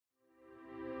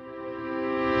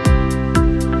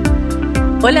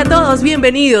Hola a todos,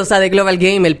 bienvenidos a The Global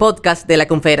Game, el podcast de la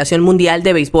Confederación Mundial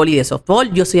de Béisbol y de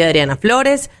Softbol. Yo soy Adriana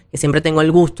Flores, que siempre tengo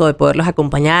el gusto de poderlos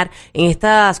acompañar en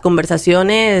estas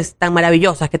conversaciones tan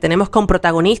maravillosas que tenemos con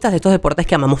protagonistas de estos deportes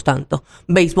que amamos tanto.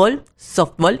 Béisbol,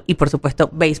 softball y por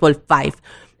supuesto Béisbol 5.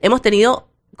 Hemos tenido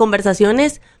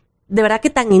conversaciones de verdad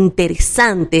que tan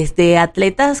interesantes de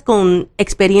atletas con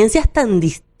experiencias tan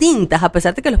distintas, a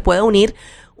pesar de que los pueda unir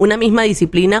una misma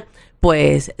disciplina.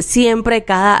 Pues siempre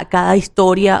cada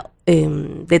historia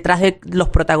detrás de los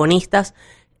protagonistas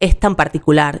es tan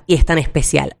particular y es tan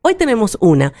especial. Hoy tenemos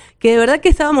una que de verdad que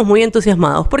estábamos muy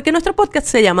entusiasmados porque nuestro podcast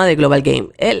se llama The Global Game,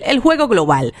 el juego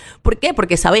global. ¿Por qué?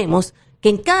 Porque sabemos que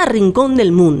en cada rincón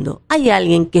del mundo hay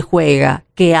alguien que juega,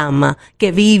 que ama,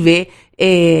 que vive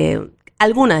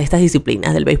alguna de estas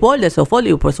disciplinas, del béisbol, del softball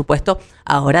y por supuesto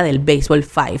ahora del béisbol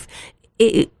 5.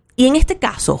 Y en este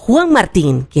caso, Juan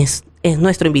Martín, quien es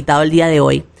nuestro invitado el día de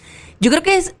hoy, yo creo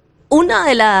que es una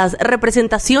de las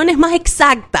representaciones más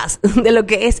exactas de lo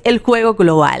que es el juego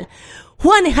global.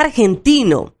 Juan es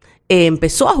argentino,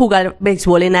 empezó a jugar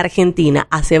béisbol en Argentina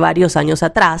hace varios años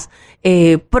atrás,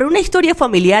 por una historia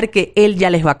familiar que él ya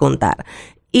les va a contar.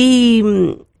 Y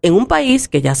en un país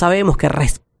que ya sabemos que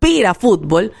respira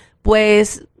fútbol,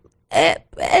 pues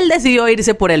él decidió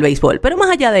irse por el béisbol. Pero más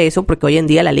allá de eso, porque hoy en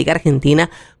día la Liga Argentina,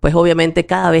 pues obviamente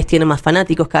cada vez tiene más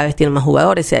fanáticos, cada vez tiene más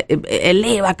jugadores, se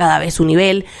eleva cada vez su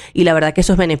nivel y la verdad que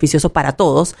eso es beneficioso para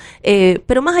todos.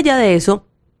 Pero más allá de eso,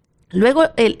 luego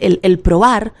el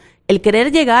probar, el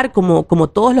querer llegar como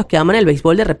todos los que aman el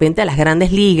béisbol de repente a las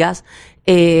grandes ligas,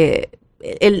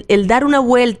 el dar una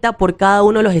vuelta por cada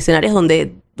uno de los escenarios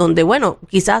donde bueno,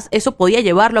 quizás eso podía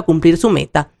llevarlo a cumplir su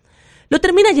meta. Lo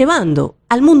termina llevando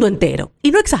al mundo entero.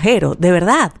 Y no exagero, de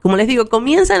verdad. Como les digo,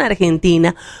 comienza en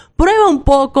Argentina, prueba un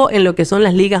poco en lo que son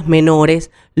las ligas menores,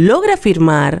 logra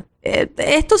firmar.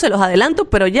 Esto se los adelanto,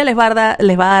 pero ya les va a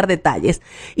dar detalles.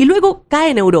 Y luego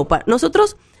cae en Europa.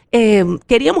 Nosotros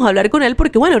queríamos hablar con él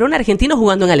porque, bueno, era un argentino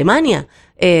jugando en Alemania,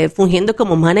 fungiendo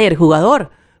como manager,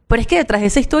 jugador. Pero es que detrás de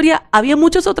esa historia había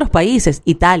muchos otros países,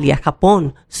 Italia,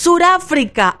 Japón,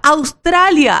 Sudáfrica,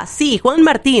 Australia. Sí, Juan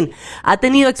Martín ha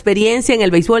tenido experiencia en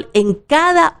el béisbol en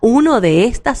cada uno de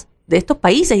estos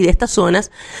países y de estas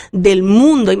zonas del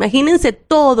mundo. Imagínense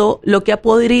todo lo que ha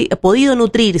podido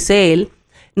nutrirse él,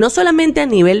 no solamente a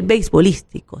nivel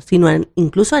beisbolístico, sino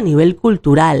incluso a nivel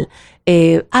cultural.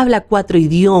 Habla 4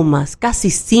 idiomas,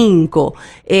 casi 5.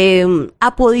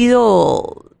 Ha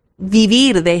podido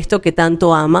vivir de esto que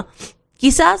tanto ama.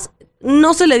 Quizás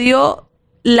no se le dio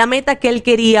la meta que él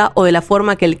quería o de la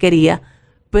forma que él quería,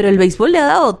 pero el béisbol le ha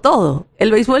dado todo.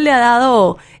 El béisbol le ha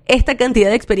dado esta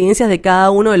cantidad de experiencias de cada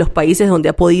uno de los países donde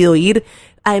ha podido ir.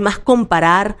 Además,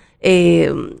 comparar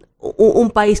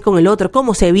un país con el otro.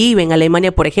 ¿Cómo se vive en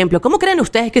Alemania, por ejemplo? ¿Cómo creen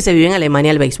ustedes que se vive en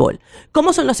Alemania el béisbol?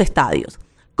 ¿Cómo son los estadios?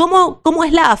 ¿Cómo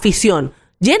es la afición?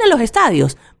 Llena los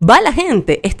estadios, va la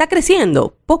gente, está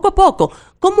creciendo poco a poco.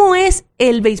 ¿Cómo es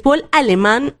el béisbol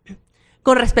alemán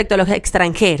con respecto a los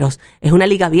extranjeros? ¿Es una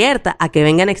liga abierta a que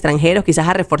vengan extranjeros quizás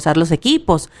a reforzar los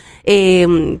equipos?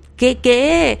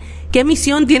 ¿Qué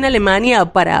misión tiene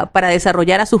Alemania para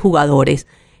desarrollar a sus jugadores?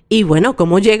 Y bueno,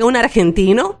 ¿cómo llega un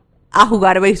argentino a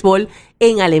jugar béisbol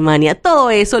en Alemania? Todo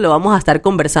eso lo vamos a estar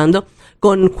conversando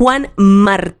con Juan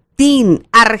Martín,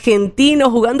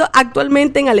 argentino, jugando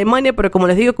actualmente en Alemania, pero como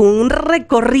les digo, con un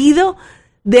recorrido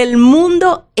del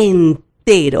mundo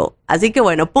entero. Así que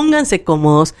bueno, pónganse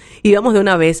cómodos y vamos de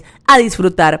una vez a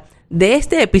disfrutar de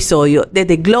este episodio de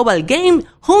The Global Game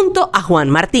junto a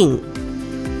Juan Martín.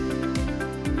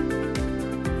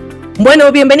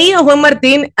 Bueno, bienvenido Juan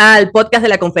Martín al podcast de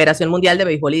la Confederación Mundial de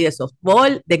Béisbol y de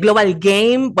Softbol, de Global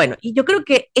Game. Bueno, y yo creo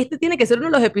que este tiene que ser uno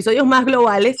de los episodios más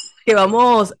globales que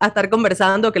vamos a estar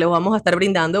conversando, que les vamos a estar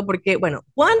brindando, porque, bueno,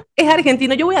 Juan es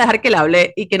argentino, yo voy a dejar que él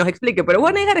hable y que nos explique, pero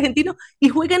Juan es argentino y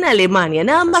juega en Alemania.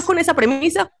 Nada más con esa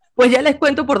premisa, pues ya les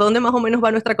cuento por dónde más o menos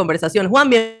va nuestra conversación. Juan,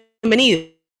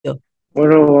 bienvenido.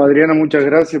 Bueno, Adriana, muchas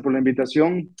gracias por la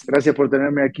invitación, gracias por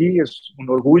tenerme aquí, es un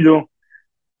orgullo.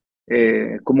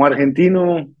 Como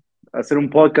argentino, hacer un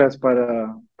podcast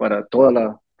para toda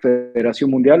la Federación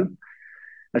Mundial.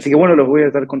 Así que bueno, les voy a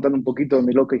estar contando un poquito de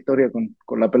mi loca historia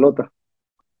con la pelota.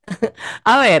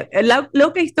 A ver, la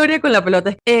loca historia con la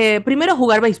pelota. Primero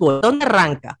jugar béisbol, ¿dónde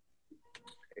arranca?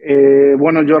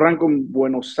 Bueno, yo arranco en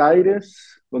Buenos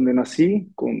Aires, donde nací,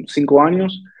 con 5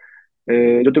 años.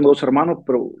 Yo tengo 2 hermanos,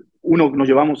 pero uno nos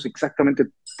llevamos exactamente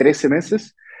 13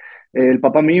 meses. El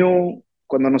papá mío,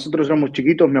 cuando nosotros éramos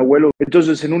chiquitos, mi abuelo,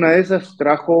 entonces en una de esas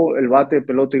trajo el bate,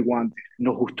 pelota y guante.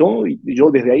 Nos gustó y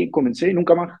yo desde ahí comencé y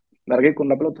nunca más largué con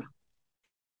la pelota.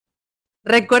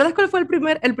 ¿Recuerdas cuál fue el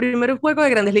primer juego de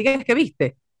Grandes Ligas que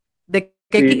viste? ¿De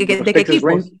Sí, ¿De qué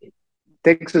equipos?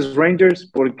 Texas Rangers,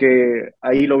 porque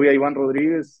ahí lo vi a Iván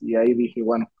Rodríguez y ahí dije,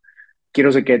 bueno,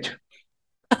 quiero ser catcher.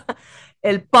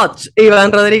 El Poch,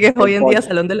 Iván Rodríguez, El hoy en día Poch.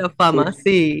 Salón de la Sí. Fama,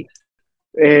 sí.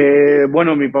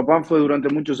 Bueno, mi papá fue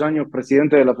durante muchos años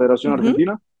presidente de la Federación Ujú.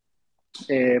 Argentina,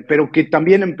 pero que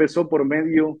también empezó por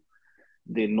medio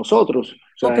de nosotros.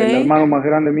 O Ok. sea, el hermano más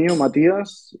grande mío,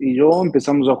 Matías, y yo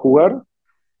empezamos a jugar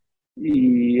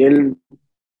y él,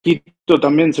 Quito,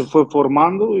 también se fue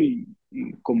formando y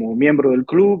como miembro del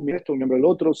club, esto, miembro del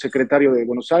otro, secretario de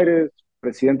Buenos Aires,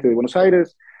 presidente de Buenos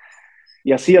Aires,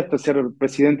 y así hasta ser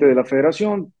presidente de la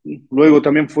federación. Luego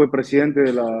también fue presidente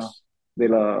de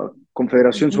la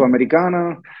Confederación Ujú.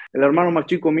 Sudamericana. El hermano más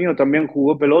chico mío también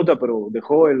jugó pelota, pero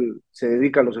dejó, él se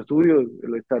dedica a los estudios,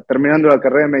 él está terminando la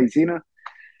carrera de medicina.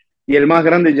 Y el más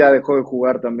grande ya dejó de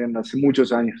jugar también hace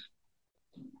muchos años.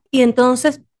 Y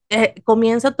entonces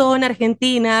comienza todo en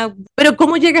Argentina, pero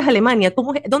 ¿cómo llegas a Alemania?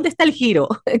 ¿Dónde está el giro?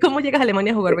 ¿Cómo llegas a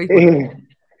Alemania a jugar béisbol?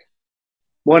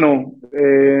 Bueno,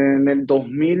 en el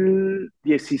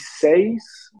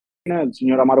 2016, el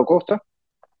señor Amaro Costa,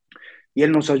 y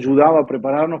él nos ayudaba a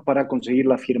prepararnos para conseguir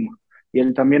la firma. Y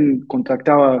él también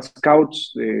contactaba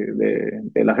scouts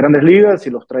de las grandes ligas y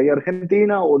los traía a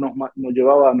Argentina o nos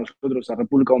llevaba a nosotros a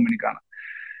República Dominicana.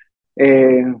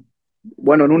 Eh,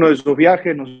 bueno, en uno de esos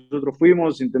viajes nosotros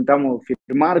fuimos, intentamos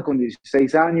firmar con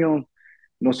 16 años,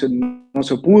 no se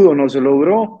pudo, no se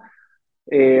logró.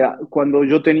 Cuando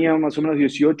yo tenía más o menos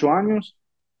 18 años,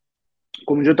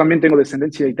 como yo también tengo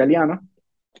descendencia italiana,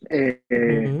 eh,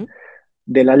 Ujú.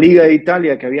 de la Liga de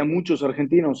Italia, que había muchos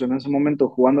argentinos en ese momento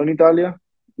jugando en Italia,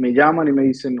 me llaman y me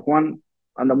dicen, Juan,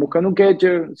 andan buscando un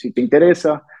catcher, si te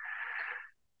interesa,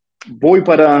 voy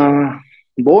para,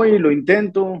 voy, lo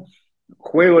intento,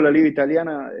 juego la Liga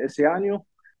Italiana ese año,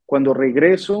 cuando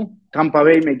regreso, Tampa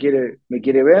Bay me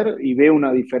quiere ver y ve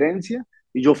una diferencia,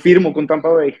 y yo firmo con Tampa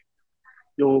Bay.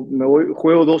 Yo me voy,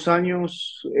 juego 2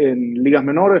 años en ligas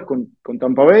menores con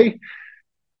Tampa Bay.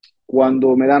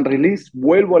 Cuando me dan release,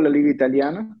 vuelvo a la liga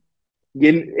italiana. Y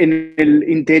en el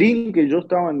interín que yo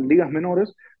estaba en ligas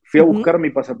menores, fui a Ujú. buscar mi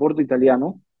pasaporte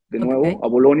italiano de Ok. nuevo a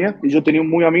Bolonia. Y yo tenía un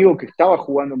muy amigo que estaba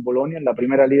jugando en Bolonia, en la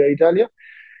primera liga de Italia.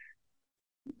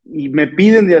 Y me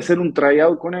piden de hacer un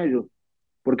tryout con ellos.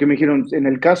 Porque me dijeron, en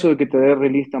el caso de que te dé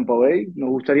release Tampa Bay, nos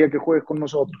gustaría que juegues con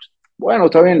nosotros. Bueno,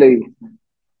 está bien, le digo.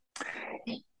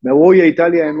 Me voy a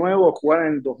Italia de nuevo a jugar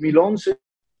en el 2011.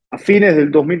 A fines del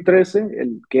 2013,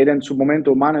 el que era en su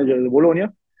momento manager de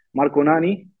Bolonia, Marco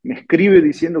Nani, me escribe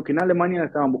diciendo que en Alemania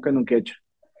estaban buscando un catcher.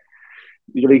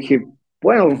 Y yo le dije,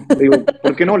 bueno, le digo,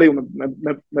 ¿por qué no? Le digo,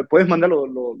 ¿me puedes mandar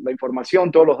la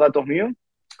información, todos los datos míos?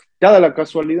 Dada la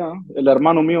casualidad, el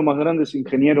hermano mío más grande es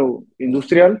ingeniero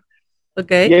industrial y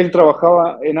Ok. él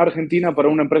trabajaba en Argentina para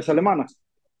una empresa alemana,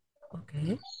 Ok.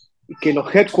 que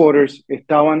los headquarters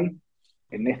estaban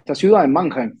en esta ciudad, en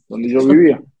Mannheim, donde yo Ok.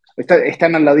 vivía.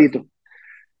 Están al ladito.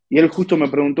 Y él justo me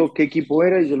preguntó qué equipo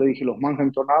era y yo le dije los Mannheim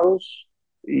Tornados.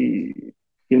 Y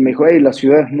él me dijo, hey, la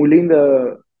ciudad es muy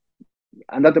linda,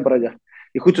 andate para allá.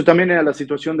 Y justo también era la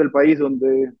situación del país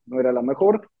donde no era la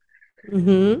mejor.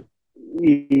 Ujú.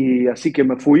 Y así que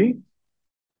me fui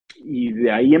y de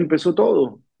ahí empezó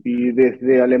todo. Y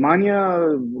desde Alemania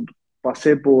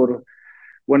pasé por,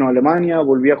 bueno, Alemania,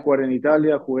 volví a jugar en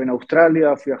Italia, jugué en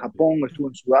Australia, fui a Japón, estuve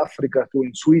en Sudáfrica, estuve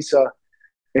en Suiza,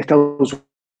 Estados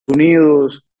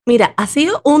Unidos. Mira, ha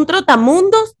sido un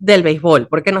trotamundos del béisbol,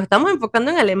 porque nos estamos enfocando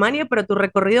en Alemania, pero tu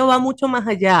recorrido va mucho más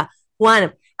allá.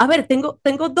 Juan, a ver, tengo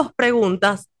dos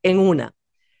preguntas en una.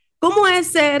 ¿Cómo es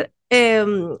ser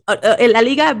en la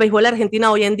Liga de Béisbol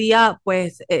Argentina hoy en día,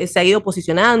 pues se ha ido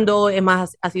posicionando, es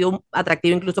más, ha sido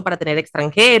atractivo incluso para tener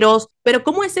extranjeros, pero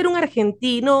 ¿cómo es ser un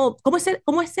argentino, cómo es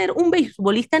ser un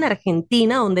beisbolista en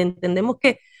Argentina, donde entendemos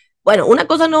que, bueno, una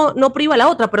cosa no priva a la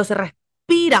otra, pero se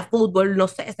respira fútbol, no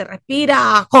sé, se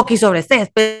respira hockey sobre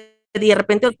césped y de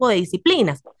repente otro tipo de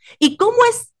disciplinas? ¿Y cómo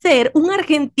es ser un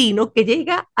argentino que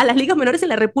llega a las ligas menores en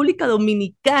la República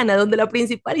Dominicana, donde la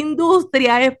principal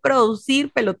industria es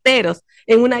producir peloteros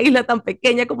en una isla tan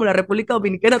pequeña como la República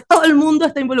Dominicana? Todo el mundo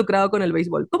está involucrado con el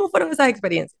béisbol. ¿Cómo fueron esas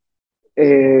experiencias?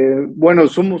 Bueno,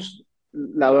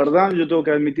 la verdad, yo tengo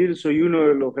que admitir, soy uno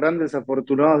de los grandes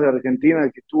afortunados de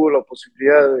Argentina que tuvo la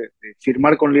posibilidad de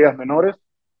firmar con ligas menores.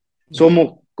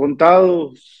 Somos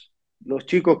contados los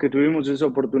chicos que tuvimos esa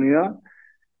oportunidad.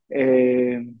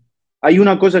 Eh, Hay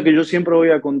una cosa que yo siempre voy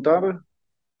a contar,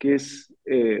 que es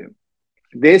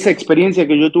de esa experiencia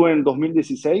que yo tuve en el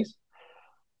 2016,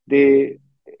 de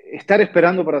estar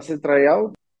esperando para hacer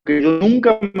tryout, que yo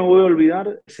nunca me voy a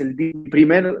olvidar, es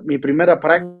mi primera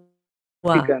práctica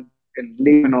Wow. en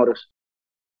ligas menores.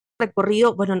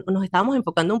 recorrido, bueno, nos estábamos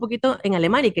enfocando un poquito en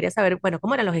Alemania y quería saber, bueno,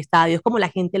 cómo eran los estadios, cómo la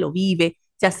gente lo vive,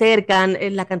 se acercan,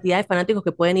 la cantidad de fanáticos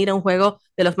que pueden ir a un juego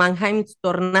de los Mannheim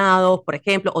Tornados, por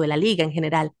ejemplo, o de la liga en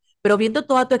general. Pero viendo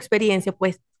toda tu experiencia,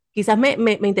 pues quizás me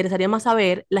interesaría más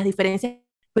saber las diferencias.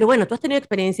 Pero bueno, tú has tenido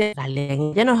experiencias,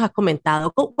 ya nos has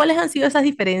comentado, ¿cuáles han sido esas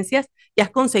diferencias que has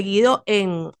conseguido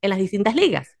en las distintas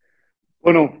ligas?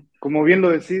 Bueno, como bien lo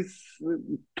decís,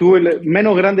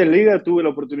 menos grande liga, tuve la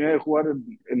oportunidad de jugar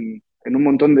en un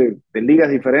montón de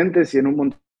ligas diferentes y en un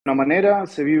montón de una manera,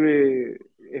 se vive,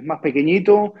 es más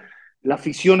pequeñito, la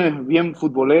afición es bien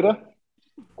futbolera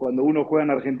cuando uno juega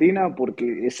en Argentina,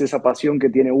 porque es esa pasión que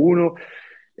tiene uno.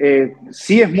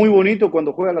 Sí es muy bonito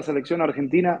cuando juega la selección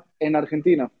argentina en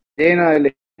Argentina, llena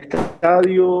el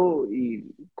estadio y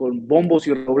con bombos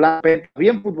y roblantes,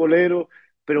 bien futbolero,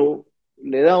 pero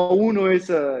le da a uno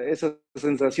esa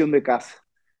sensación de casa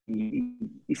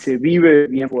y se vive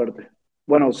bien fuerte.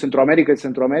 Bueno, Centroamérica es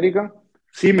Centroamérica.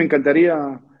 Sí, me encantaría,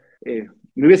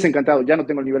 me hubiese encantado, ya no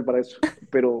tengo el nivel para eso,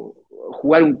 pero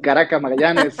jugar un Caracas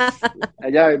Magallanes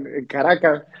allá en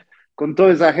Caracas con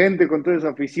toda esa gente, con toda esa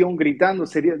afición gritando,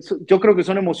 yo creo que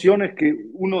son emociones que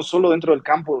uno solo dentro del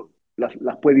campo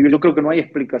las puede vivir. Yo creo que no hay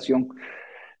explicación.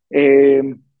 Eh,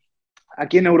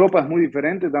 Aquí en Europa es muy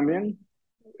diferente también.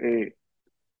 Eh,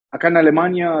 Acá en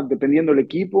Alemania, dependiendo del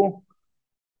equipo,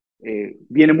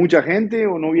 viene mucha gente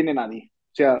o no viene nadie.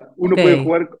 O sea, uno Ok. puede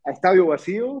jugar a estadio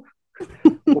vacío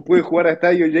o puede jugar a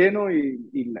estadio lleno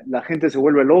y la gente se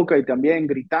vuelve loca y también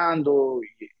gritando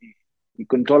y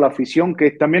con toda la afición,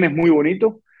 que también es muy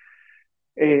bonito.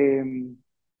 Eh,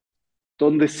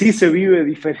 Donde sí se vive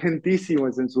diferentísimo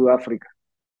es en Sudáfrica.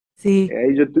 Sí.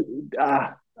 Ahí,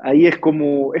 ahí es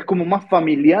como más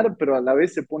familiar, pero a la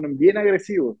vez se ponen bien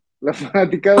agresivos. Las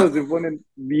fanaticadas se ponen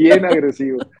bien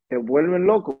agresivos, se vuelven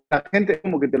locos. La gente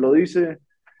como que te lo dice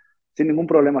sin ningún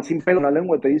problema, sin pelo en la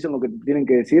lengua, te dicen lo que te tienen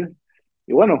que decir.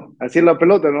 Y bueno, así es la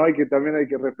pelota, ¿no? También hay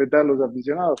que respetar a los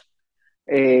aficionados.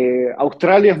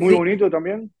 Australia es muy Sí. bonito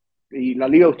también, y la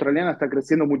liga australiana está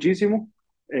creciendo muchísimo.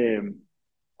 Eh,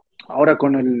 Ahora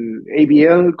con el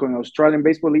ABL, con el Australian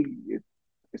Baseball League,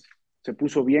 se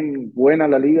puso bien buena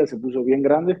la liga, se puso bien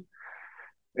grande.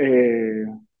 Eh,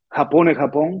 Japón es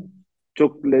Japón.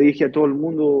 Yo le dije a todo el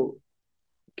mundo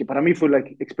que para mí fue la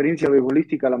experiencia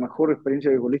beisbolística, la mejor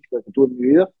experiencia beisbolística que tuve en mi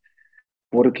vida,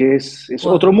 porque es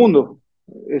otro Wow. mundo,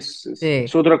 es Sí.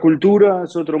 otra cultura,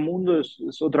 es otro mundo,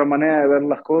 es otra manera de ver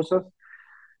las cosas.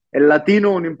 El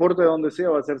latino, no importa de dónde sea,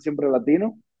 va a ser siempre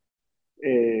latino,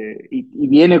 y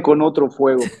viene con otro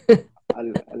fuego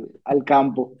al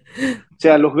campo. O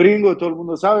sea, los gringos, todo el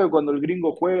mundo sabe, cuando el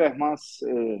gringo juega es más,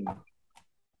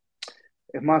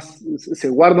 se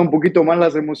guarda un poquito más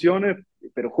las emociones,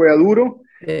 pero juega duro.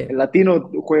 Sí. El latino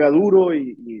juega duro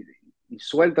y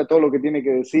suelta todo lo que tiene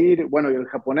que decir. Bueno, y el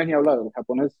japonés ni hablar, el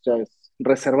japonés ya es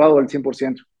reservado al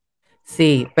 100%.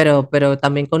 Sí, pero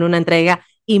también con una entrega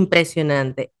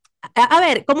impresionante. A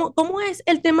ver, ¿cómo es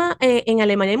el tema en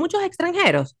Alemania? ¿Hay muchos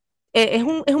extranjeros? Es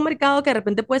un mercado que de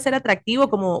repente puede ser atractivo,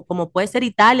 como puede ser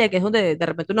Italia, que es donde de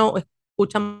repente uno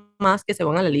escucha más que se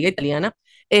van a la liga italiana.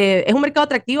 Es un mercado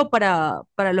atractivo para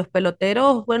los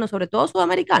peloteros, bueno, sobre todo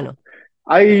sudamericanos.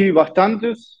 Hay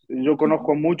bastantes, yo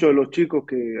conozco a muchos de los chicos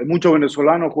hay muchos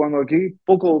venezolanos jugando aquí,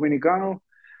 pocos dominicanos,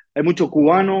 hay muchos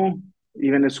cubanos y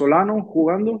venezolanos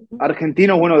jugando.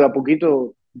 Argentinos, bueno, de a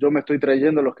poquito yo me estoy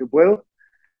trayendo los que puedo.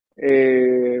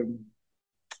 Eh,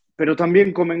 pero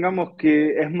también convengamos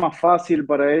que es más fácil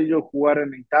para ellos jugar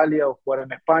en Italia o jugar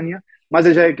en España, más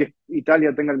allá de que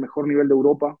Italia tenga el mejor nivel de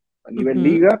Europa a nivel Ujú.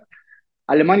 liga.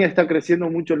 Alemania está creciendo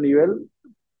mucho el nivel,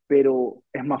 pero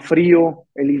es más frío,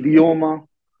 el idioma,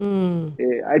 Mm,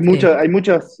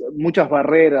 muchas, sí, muchas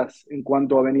barreras en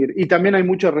cuanto a venir. Y también hay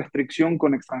mucha restricción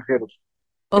con extranjeros.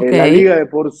 ok, La liga de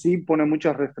por sí pone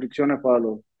muchas restricciones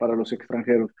para los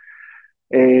extranjeros.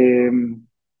 Eh,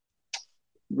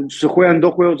 Se juegan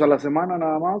dos juegos a la semana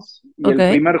nada más, y el ok.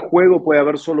 primer juego puede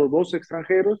haber solo dos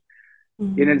extranjeros,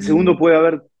 y en el segundo Mm, puede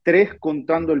haber tres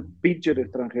contando el pitcher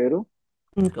extranjero,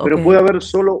 ok, pero puede haber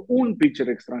solo un pitcher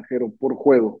extranjero por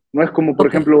juego. No es como, por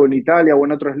ok. ejemplo, en Italia o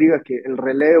en otras ligas que el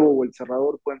relevo o el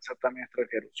cerrador pueden ser también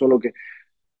extranjeros, solo que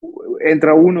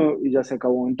entra uno y ya se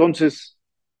acabó. Entonces,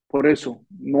 por eso,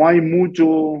 no hay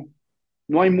mucho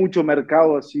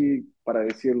mercado así para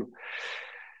decirlo.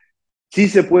 Sí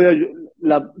se puede,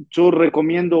 yo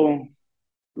recomiendo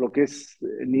lo que es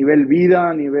nivel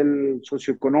vida, nivel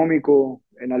socioeconómico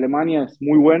en Alemania es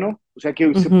muy bueno, o sea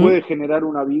que se Ujú, puede generar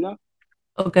una vida,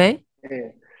 ok.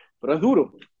 eh, pero es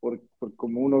duro,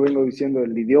 como uno vengo diciendo,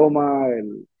 el idioma,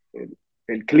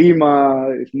 el clima,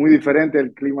 es muy diferente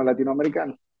al clima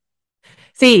latinoamericano.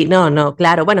 Sí, no,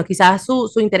 claro. Bueno, quizás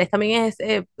su interés también es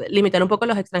limitar un poco a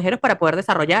los extranjeros para poder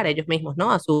desarrollar ellos mismos,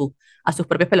 ¿no? A sus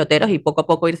propios peloteros y poco a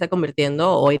poco irse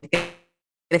convirtiendo o ir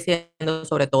creciendo,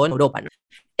 sobre todo en Europa, ¿no?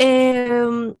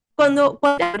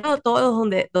 No todos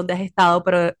donde has estado,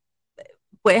 pero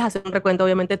puedes hacer un recuento,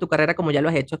 obviamente, de tu carrera como ya lo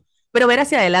has hecho, pero ver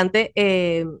hacia adelante,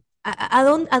 a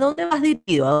dónde vas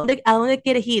dirigido? A dónde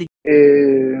quieres ir?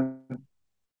 Eh,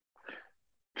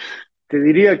 Te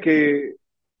diría que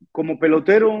como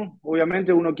pelotero,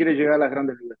 obviamente uno quiere llegar a las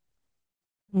grandes ligas.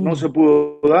 No Mm, se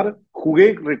pudo dar,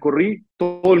 jugué, recorrí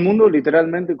todo el mundo,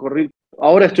 literalmente corrí.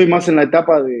 Ahora estoy más en la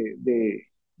etapa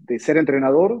de ser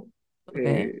entrenador. ok.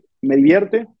 Me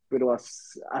divierte, pero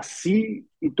así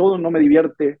y todo no me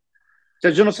divierte. O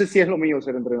sea, yo no sé si es lo mío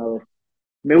ser entrenador.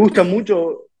 Me gusta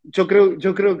mucho, yo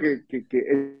creo que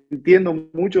entiendo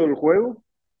mucho del juego.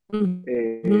 Ujú.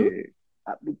 Eh,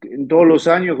 en todos los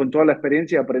años, con toda la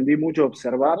experiencia, aprendí mucho a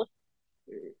observar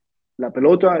eh, la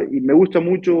pelota y me gusta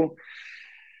mucho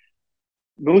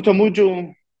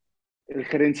el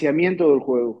gerenciamiento del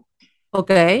juego.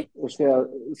 Ok, O sea,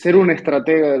 ser un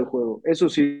estratega del juego. Eso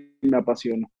sí me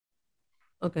apasiona.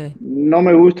 ok. No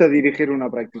me gusta dirigir una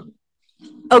práctica,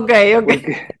 Ok, ok.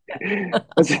 porque,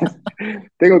 o sea,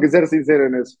 tengo que ser sincero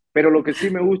en eso. Pero lo que sí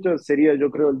me gusta sería,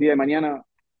 yo creo, el día de mañana,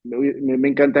 me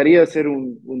encantaría ser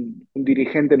un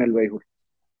dirigente en el béisbol.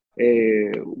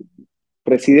 Eh,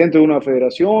 Presidente de una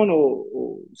federación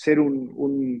o ser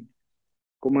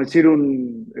como decir,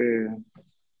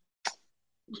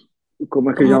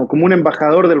 ¿cómo es que Como, llamo? Como un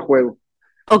embajador del juego.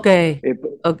 ok, Eh,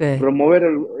 ok. Promover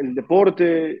el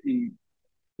deporte y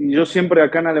yo siempre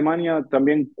acá en Alemania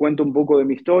también cuento un poco de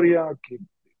mi historia,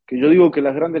 que yo digo que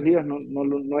las grandes ligas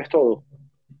no es todo.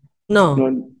 No,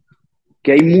 No,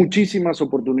 que hay muchísimas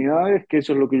oportunidades, que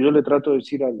eso es lo que yo le trato de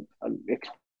decir al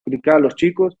explicar a los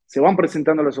chicos, se van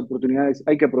presentando las oportunidades,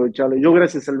 hay que aprovecharlas. Yo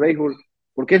gracias al béisbol,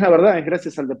 porque es la verdad, es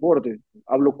gracias al deporte.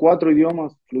 Hablo 4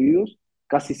 idiomas fluidos,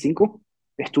 casi 5,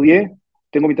 estudié,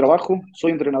 tengo mi trabajo,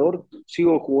 soy entrenador,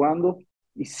 sigo jugando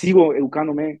y sigo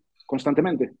educándome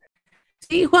constantemente.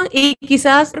 sí, Juan, y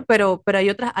quizás, pero hay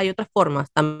otras formas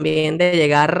también de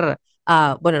llegar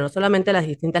a, bueno, no solamente las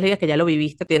distintas ligas que ya lo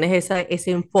viviste, tienes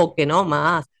ese enfoque, ¿no?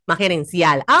 Más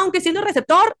gerencial. Aunque siendo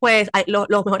receptor, pues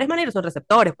los mejores maneros son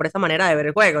receptores, por esa manera de ver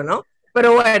el juego, ¿no?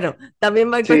 Pero bueno,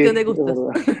 también va en Sí, cuestión de es gustos.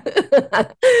 verdad.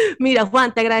 Mira,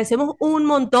 Juan, te agradecemos un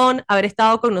montón haber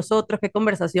estado con nosotros. Qué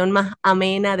conversación más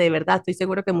amena, de verdad. Estoy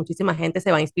seguro que muchísima gente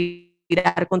se va a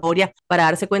inspirar con tu historia para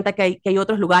darse cuenta que hay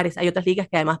otros lugares, hay otras ligas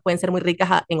que además pueden ser muy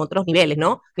ricas en otros niveles,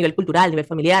 ¿no? Nivel cultural, nivel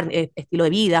familiar, estilo de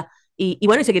vida.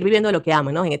 Bueno, y seguir viviendo de lo que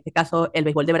aman, ¿no? En este caso, el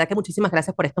béisbol. De verdad que muchísimas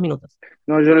gracias por estos minutos.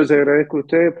 No, yo les agradezco a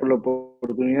ustedes por la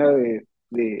oportunidad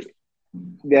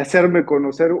de hacerme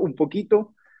conocer un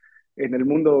poquito en el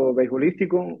mundo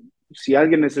beisbolístico. Si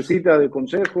alguien necesita de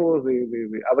consejos, de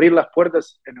abrir las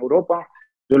puertas en Europa,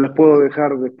 yo les puedo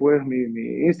dejar después mi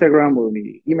Instagram o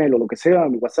mi email o lo que sea,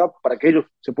 mi WhatsApp, para que ellos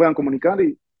se puedan comunicar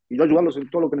y yo ayudarlos en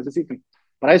todo lo que necesiten.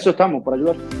 Para eso estamos, para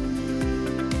ayudar.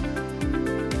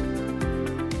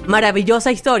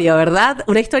 Maravillosa historia, ¿verdad?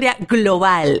 Una historia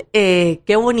global.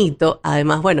 Qué bonito.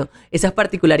 Además, bueno, esas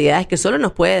particularidades que solo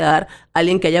nos puede dar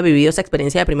alguien que haya vivido esa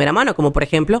experiencia de primera mano, como por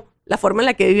ejemplo la forma en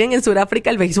la que viven en Sudáfrica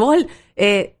el béisbol.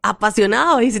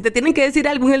 Apasionados. Y si te tienen que decir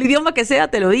algo en el idioma que sea,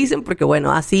 te lo dicen, porque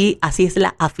bueno, así es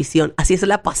la afición, así es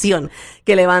la pasión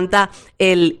que levanta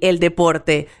el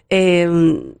deporte.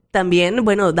 También,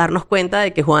 bueno, darnos cuenta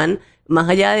de que Juan, más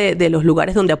allá de los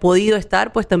lugares donde ha podido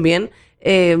estar, pues también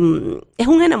es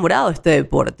un enamorado de este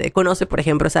deporte. Conoce, por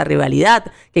ejemplo, esa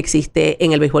rivalidad que existe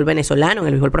en el béisbol venezolano, en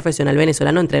el béisbol profesional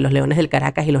venezolano entre los Leones del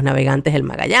Caracas y los Navegantes del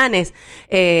Magallanes.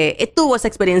 Tuvo esa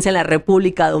experiencia en la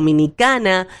República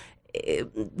Dominicana,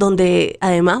 donde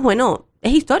además, bueno,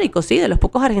 es histórico, sí, de los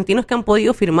pocos argentinos que han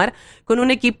podido firmar con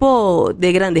un equipo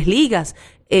de grandes ligas.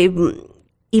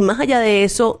 Y más allá de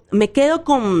eso, me quedo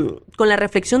con la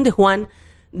reflexión de Juan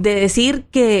de decir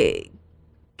que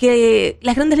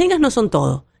las grandes ligas no son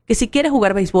todo, que si quieres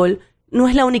jugar béisbol no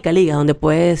es la única liga donde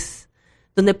puedes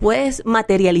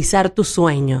materializar tu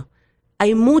sueño.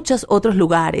 Hay muchos otros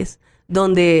lugares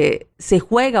donde se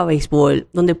juega béisbol,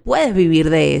 donde puedes vivir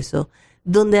de eso,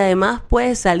 donde además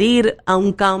puedes salir a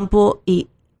un campo y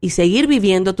seguir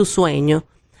viviendo tu sueño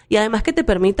y además que te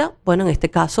permita, bueno, en este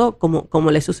caso,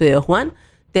 como le sucedió a Juan,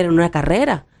 tener una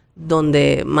carrera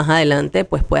donde más adelante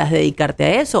pues puedas dedicarte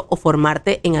a eso o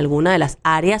formarte en alguna de las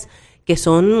áreas que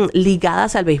son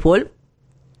ligadas al béisbol,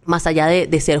 más allá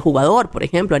de ser jugador, por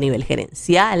ejemplo, a nivel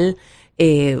gerencial,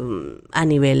 a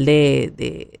nivel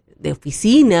de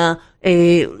oficina.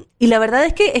 Y la verdad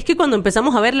es que cuando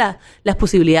empezamos a ver las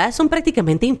posibilidades son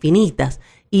prácticamente infinitas.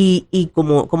 Y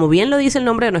como bien lo dice el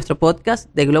nombre de nuestro podcast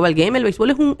de Global Game, el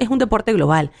béisbol es un deporte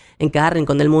global. En cada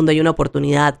rincón del mundo hay una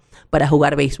oportunidad para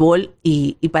jugar béisbol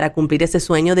y para cumplir ese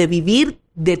sueño de vivir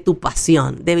de tu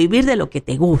pasión, de vivir de lo que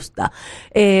te gusta.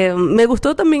 Me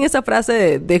gustó también esa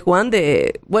frase de Juan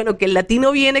que el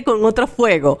latino viene con otro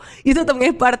fuego. Y eso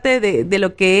también es parte de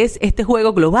lo que es este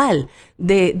juego global,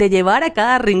 de llevar a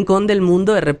cada rincón del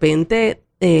mundo de repente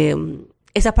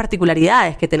esas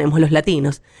particularidades que tenemos los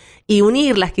latinos y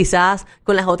unirlas quizás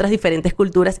con las otras diferentes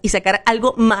culturas y sacar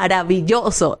algo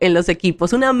maravilloso en los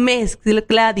equipos, una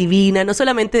mezcla divina, no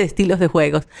solamente de estilos de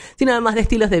juegos, sino además de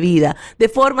estilos de vida, de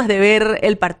formas de ver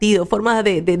el partido, formas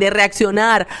de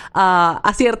reaccionar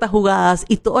a ciertas jugadas,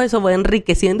 y todo eso va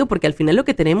enriqueciendo, porque al final lo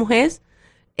que tenemos es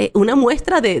una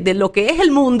muestra de lo que es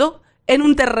el mundo en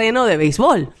un terreno de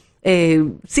béisbol.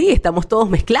 Sí, estamos todos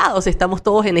mezclados, estamos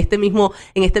todos en este mismo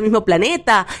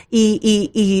planeta,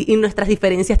 y nuestras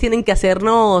diferencias tienen que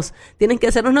hacernos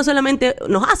no solamente,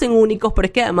 nos hacen únicos, pero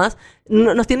es que además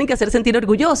nos tienen que hacer sentir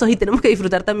orgullosos, y tenemos que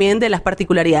disfrutar también de las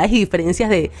particularidades y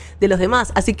diferencias de los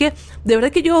demás. Así que de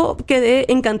verdad que yo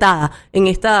quedé encantada en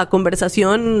esta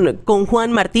conversación con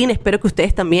Juan Martín. Espero que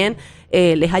ustedes también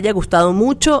les haya gustado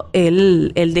mucho.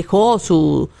 Él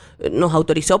nos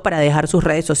autorizó para dejar sus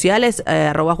redes sociales,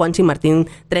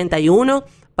 @JuanChiMartin31,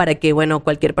 para que,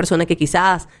 cualquier persona que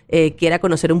quizás quiera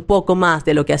conocer un poco más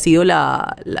de lo que ha sido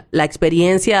la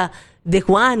experiencia de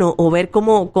Juan, o ver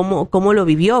cómo lo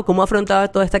vivió, cómo afrontaba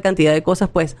toda esta cantidad de cosas,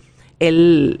 pues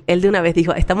él de una vez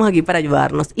dijo, estamos aquí para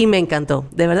ayudarnos, y me encantó.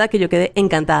 De verdad que yo quedé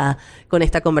encantada con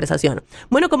esta conversación.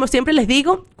 Bueno, como siempre les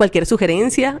digo, cualquier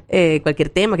sugerencia, cualquier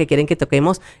tema que quieren que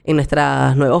toquemos en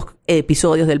nuestros nuevos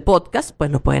episodios del podcast, pues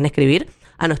nos pueden escribir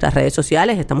a nuestras redes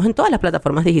sociales. Estamos en todas las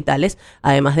plataformas digitales,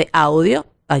 además de audio,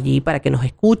 allí para que nos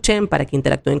escuchen, para que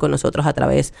interactúen con nosotros a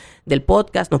través del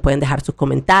podcast. Nos pueden dejar sus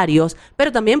comentarios,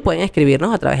 pero también pueden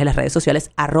escribirnos a través de las redes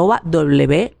sociales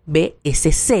 @WBSC,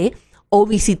 o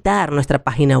visitar nuestra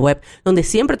página web, donde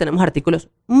siempre tenemos artículos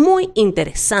muy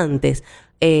interesantes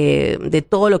de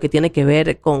todo lo que tiene que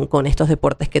ver con estos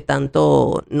deportes que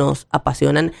tanto nos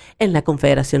apasionan en la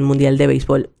Confederación Mundial de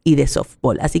Béisbol y de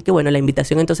Softbol. Así que la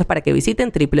invitación entonces para que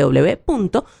visiten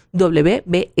www.wbsc.org.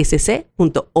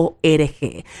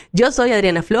 Yo soy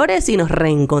Adriana Flores y nos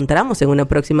reencontramos en una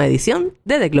próxima edición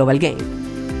de The Global Game.